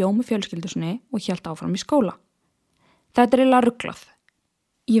þar sem hún bjó með fjölskyldu sinni og hélt áfram í skóla. Þetta eiginlega ruglað.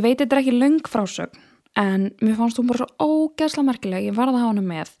 Ég veit þetta ekki löng frásögn en mér fannst hún bara svo ógeðslega merkileg, ég varð að hafa hana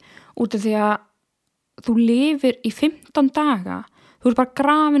með út af því að þú lifir í 15 daga, þú bara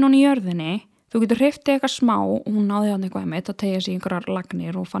grafin hún í jörðinni, þú getur hriftið eitthvað smá og hún náði hann eitthvað að tegja sig í einhverjar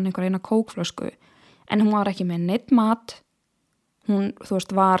lagnir og fann einhverja eina kókflösku en hún var ekki með neitt mat, hún,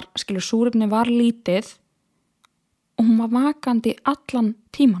 súrefni var lítið og hún var vakandi allan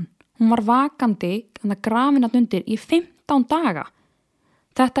tíman, hún var vakandi grafin að undir í 15 daga.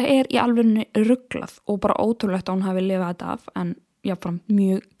 Þetta í alvörunni ruglað og bara ótrúlegt að hún hafi lifað þetta af en jáfnframt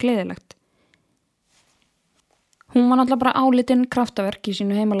mjög gleðilegt. Hún var náttúrulega bara álitinn kraftaverk í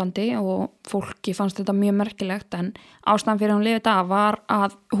sínu heimalandi og fólki fannst þetta mjög merkilegt en ástæðan fyrir hún lifið þetta af var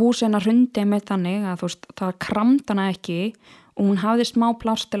að húsið hennar hrundi með þannig að það kramdi hana ekki og hún hafði smá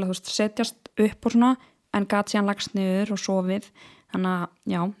pláss til að setjast upp og svona en gat síðan lagst niður og sofið þannig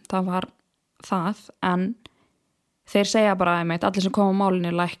að já, það var það en þeir segja bara allir sem koma á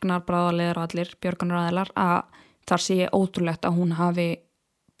málinni, læknar, bráðaliðar og allir björgunaraðilar að þar sé ótrúlegt að hún hafi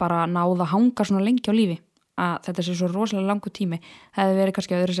bara náð að hanga svona lengi á lífi að þetta sé svo rosalega langur tími hefði verið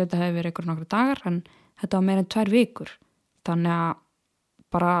kannski öðru seti hefði verið ykkur nokkru dagar en þetta var meira en 2 vikur þannig að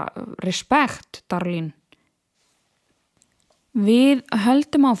bara respekt Darlene. Við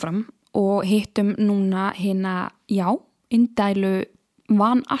höldum áfram og hittum núna indælu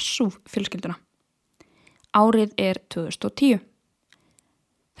Van Assu fjölskylduna. Árið 2010.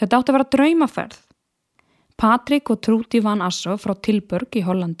 Þetta átti að vera draumaferð. Patrick og Trudy Van Assu frá Tilburg í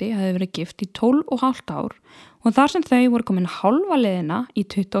Hollandi hefði verið gift í 12,5 ár og þar sem þau voru komin hálfa leiðina í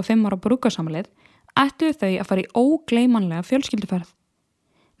 25 ára brúðkaupsafmælið ættu þau að fara í ógleymanlega fjölskylduferð.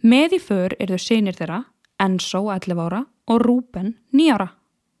 Með í för þau synir þeirra, Enzo 11 ára og Ruben 9 ára.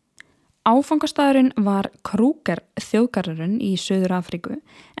 Áfangastæðurinn var Kruger þjóðgarðurinn í Suður Afríku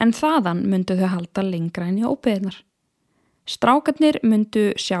en þaðan myndu þau halda lengra inn í óbyggðirnar. Strákarnir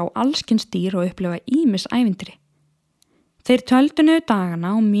myndu sjá allskins dýr og upplifa ýmis ævintýri. Þeir töldu niður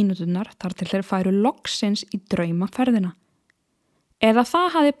dagana og mínúturnar þar til þeir færu loksins í draumaferðina. Eða það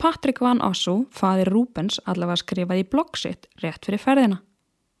hafði Patrick Van Assu, faðir Rubens, allavega skrifað í blogg sitt rétt fyrir ferðina.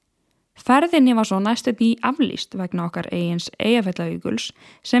 Ferðinni var svo næstu því aflýst vegna okkar eigins Eyjafjallajökuls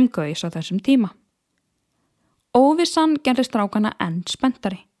sem gaus á þessum tíma. Óvissan gerði strákana enn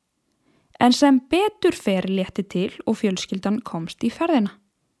spenntari. En sem betur fer létti til og fjölskyldan komst í ferðina.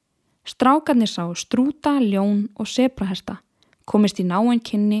 Strákarnir sá strúta, ljón og sebrahesta, komist í náin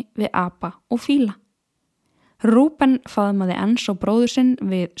kynni við apa og fíla. Ruben faðmaði Enzo bróður sinn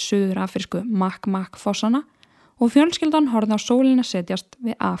við suður-afrísku Mak-Mak fossana og fjölskyldan horfði á sólina setjast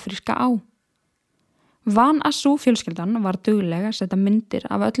við afríska á. Van Assu fjölskyldan var duglega að setja myndir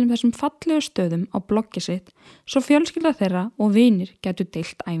af öllum þessum fallegu stöðum á bloggið sitt svo fjölskylda þeirra og vinir gætu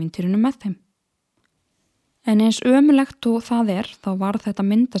deilt ævintýrinu með þeim. En eins ömulegt og það þá var þetta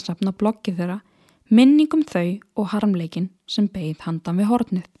myndasafn á bloggið þeirra minningum þau og harmleikin sem beið handan við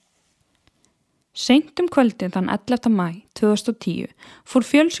hornið. Seint kvöldið þann 11. maí 2010 fór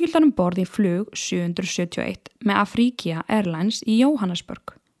fjölskyldan borð í flug 771 með Afrika Airlines í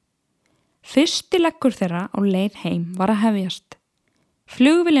Jóhannesburg. Fyrsti leggur þeirra á leið heim var að hefjast.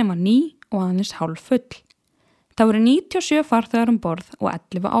 Flugvélin var ný og aðeins hálf full. Það voru 97 farþegar borð og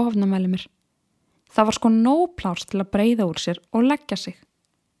 11 áhafnarmeðlimir. Það var sko nóg pláss til að breiða úr sér og leggja sig.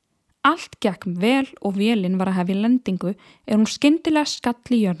 Allt gekk vel og vélin var að hefja lendingu hún skyndilega skall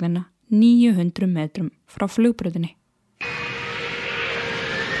í jörðina 900 metrum frá flugbrautinni.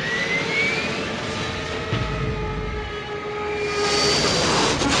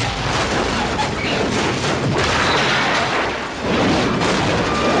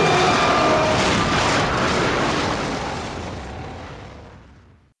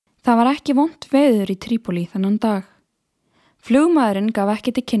 Það var ekki vont veður í Trípólí þennan dag. Flugmaðurinn gaf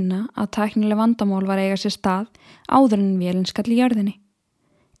ekki til kynna að tæknileg vandamál var að eiga sér stað áður en vélin skall í jörðinni.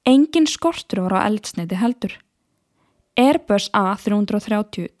 Engin skortur var á eldsneyti heldur. Airbus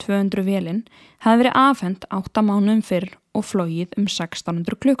A330-200 vélin hafði verið afhent 8 mánuðum fyrr og flogið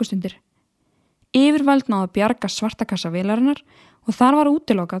 1600 klukkustundir. Yfirvöld náðu að bjarga svartakassa vélarinnar og þar var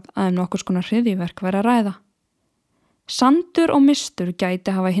útilokað að nokkurs konar hryðjuverk væri að ræða. Sandur og mistur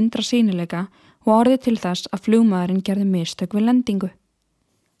gæti hafa hindrað sýnileika og orðið til þess að flugmaðurinn gerði mistök við lendingu.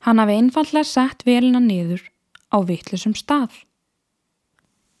 Hann hafi einfaldlega sett vélina niður á vitlausum stað.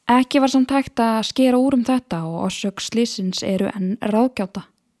 Ekki var samt hægt að skera úr þetta og orsök slysins eru enn ráðgáta.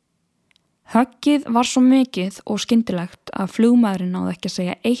 Höggið var svo mikið og skyndilegt að flugmaðurinn náði ekki að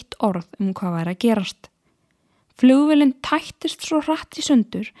segja eitt orð hvað væri að gerast. Flugvélin tættist svo hratt í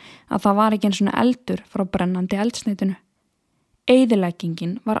sundur að það var ekki eins og eldur frá brennandi eldsneytinu.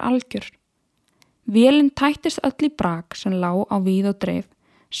 Eyðileggingin var algjör. Vélin tættist öll í brak sem lá á víð og dreif,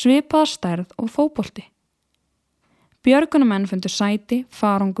 svipaða stærð og fótbolti. Björgunarmenn fundu sæti,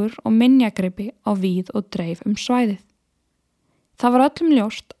 farangur og minjagripi á víð og dreif svæðið. Það var öllum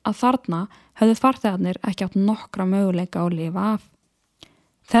ljóst að þarna höfðu farþegarnir ekki átt nokkra möguleika að lifa af.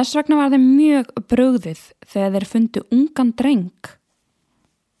 Þess vegna var þeim mjög brugðið þegar þeir fundu ungan dreng,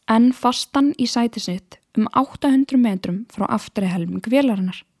 enn fastan í sæti sitt 800 metrum frá aftri helming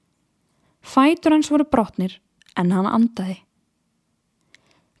vélarinnar. Fætur hans voru brotnir en hann andaði.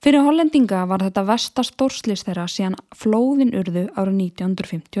 Fyrir Hollendinga var þetta versta stórslys þeirra síðan flóðin urðu árið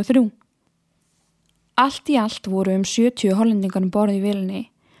 1953. Allt í allt voru 70 Hollendingar borð í vélinni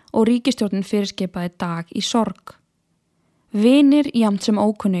og ríkisstjórnin fyrirskipaði dag í sorg. Vinir jafnt sem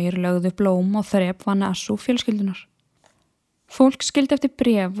ókunnugir lögðu blóm og þrep Vanessa fjölskyldunar. Fólk skildi eftir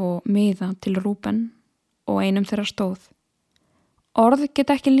bréf og miða til Rúben og einum þeirra stóð: Orð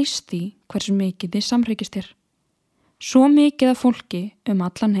geta ekki lýst því hversu mikið þið samhryggist þér. Svo mikið af fólki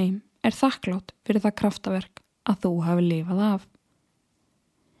allan heim er þakklátt fyrir það kraftaverk að þú hafi lifað af.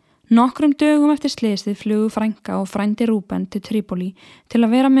 Nokkrum dögum eftir slysið flugu frænka og frændi Rúben til Trípólí til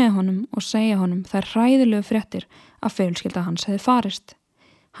að vera með honum og segja honum þær hræðilegu fréttir að fjölskylda hans hefði farist.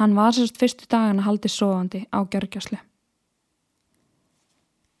 Hann var sérst fyrstu dagana haldið sofandi á gjörgæslu.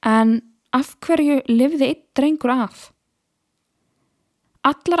 En af hverju lifði einn drengur af?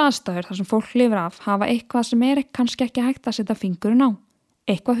 Allar aðstæður þar sem fólk lifir af hafa eitthvað sem kannski ekki hægt að setja fingurinn á,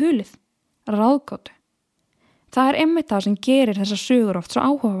 eitthvað hulið, ráðgátu. Það er einmitt það sem gerir þessar sögur oft svo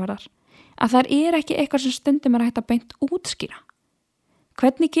áhugaverðar, að það ekki eitthvað sem stundum hægt að beint útskýra.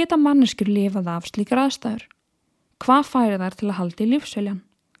 Hvernig geta manneskjur lifað af slíkar aðstæður? Hvað færi þær til að halda í lífsviljan?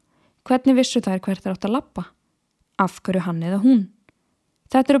 Hvernig vissu þær hvert átt að labba? Af hverju hann eða hún?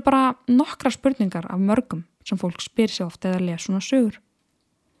 Þetta eru bara nokkra spurningar af mörgum sem fólk spyr sig oft eða les svona sögur.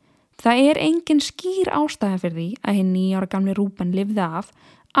 Það er engin skýr ástæða fyrir því að hinn 9 ára gamli Rúben lifði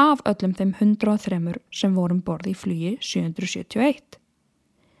af öllum þeim 103 sem voru borð í flugi 771.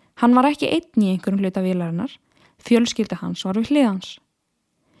 Hann var ekki einn í einhverjum hluta vélarinnar, fjölskylda hans var við hlið hans.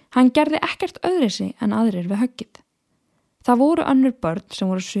 Hann gerði ekkert öðruvísi en aðrir við höggið. Það voru önnur börn sem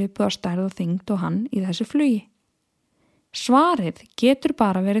voru svipuð á stærð og þyngd og hann í þessu flugi. Svarið getur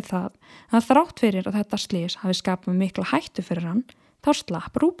bara verið það að þrátt fyrir að þetta slys hafi skapað mikla hættu fyrir hann, þá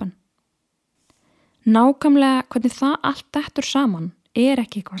slapp Rúben. Nákvæmlega hvernig það allt dettur saman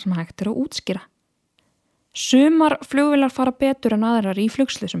ekki eitthvað sem hægt að útskýra. Sumar flugvélar fara betur en aðrar í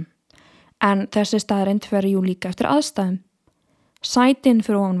flugslysum, en þessi staðreind fer jú líka eftir aðstæðum. Sætin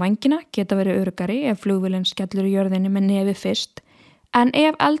fyrir ofan vængina geta verið öruggari ef flugvélin skellur í jörðinni með nefið fyrst, en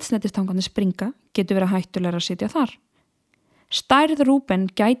ef eldsneytistangandi springa getur verið hættulegra að sitja þar. Stærð Rúben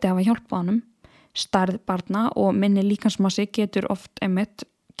gæti hafa hjálpað honum. Stærð barna og minni líkansmassi getur oft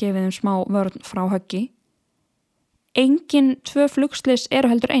gefið þeim smá vörn frá höggi. Engin 2 flugslys eru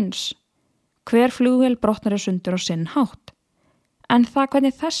heldur eins. Hver flugvél brotnar sundur á sinn hátt. En það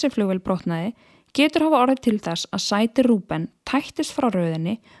hvernig þessi flugvél brotnaði getur hafa orðið til þess að sæti Rúben tættist frá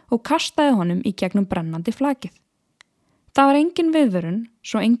röðinni og kastaði honum í gegnum brennandi flakið. Það var engin viðvörun,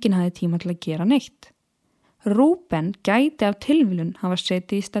 svo enginn hafði tíma til að gera neitt. Rúben gæti af tilviljun hafa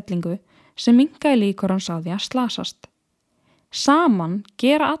setið í stellingu sem minnkaði líkur hans á því að slasast. Saman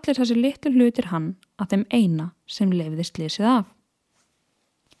gera allir þessi litlu hlutir hann að þeim eina sem lifði slysið af.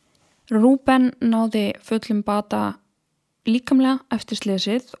 Rúben náði fullum bata líkamlega eftir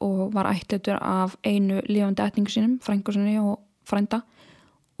slysið og var ættleitur af einu lifandi ættingu sínum, frænku sinni og frænda.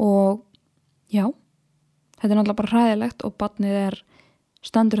 Og já, þetta er náttúrulega bara hræðilegt og barnið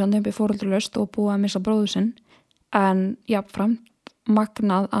stendur hann uppi foreldrulaust og búið að missa bróður sinn, en jafnframt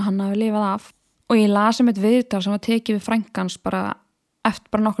magnað að hann hafi lifað af. Og ég las eitt viðtal sem var tekið við frænkans bara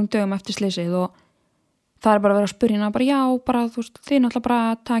eftir bara nokkrum dögum eftir slysið og það bara verið að spyrja hana bara já, bara þú veist, þið náttúrulega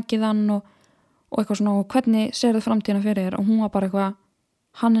bara takið hann og eitthvað svona og hvernig sér þið framtíðina fyrir þér og hún var bara eitthvað,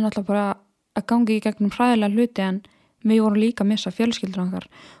 hann náttúrulega bara að gangi í gegnum hræðilega hluti en við vorum líka að missa fjölskyldur okkar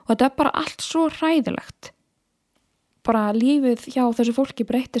og þetta bara allt svo hræðilegt. Bara lífið hjá þessu fólki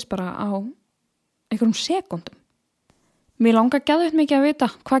breytist bara á einhverjum sekúndum. Mér langar geðveikt mikið að vita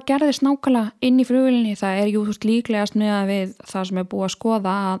hvað gerðist nákvæmlega inn í flugvélinni. Það þú veist, líklegast með við það sem búið að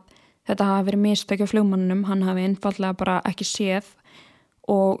skoða að þetta hafi verið mistök hjá flugmanninum, hann hafi einfaldlega bara ekki séð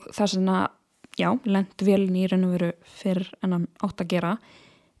og þess vegna, lent vélinni í raun og veru fyrr en hann átt að gera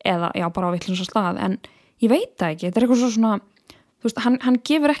eða bara á vitlausum stað, en ég veit það ekki, þetta eitthvað svona, þú veist, hann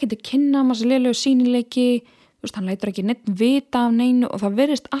gefur ekki til kynna massa lélegu sýnileiki, þú veist, hann lætur ekki neitt vita af neinu og það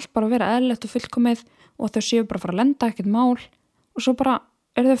virðist allt bara vera eðlilegt og fullkomið og þau séu bara að fara að lenda ekkert mál og svo bara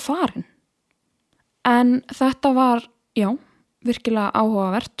þau farin. En þetta var, virkilega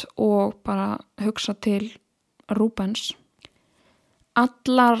áhugavert og bara hugsa til Rubens.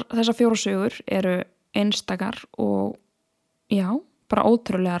 Allar þessar 4 sögur eru einstakar og bara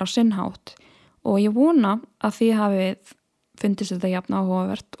ótrúlegar á sinn hátt og ég vona að þið hafið fundist þetta jafn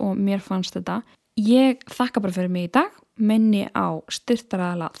áhugavert og mér fannst þetta. Ég þakka bara fyrir mig í dag, minni á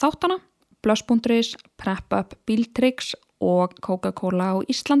styrktaraðila þáttana, Blöss.is, PrepUp, Bíltryggs og Coca-Cola á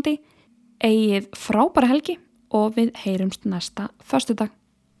Íslandi. Eigið frábæra helgi og við heyrumst næsta föstudag.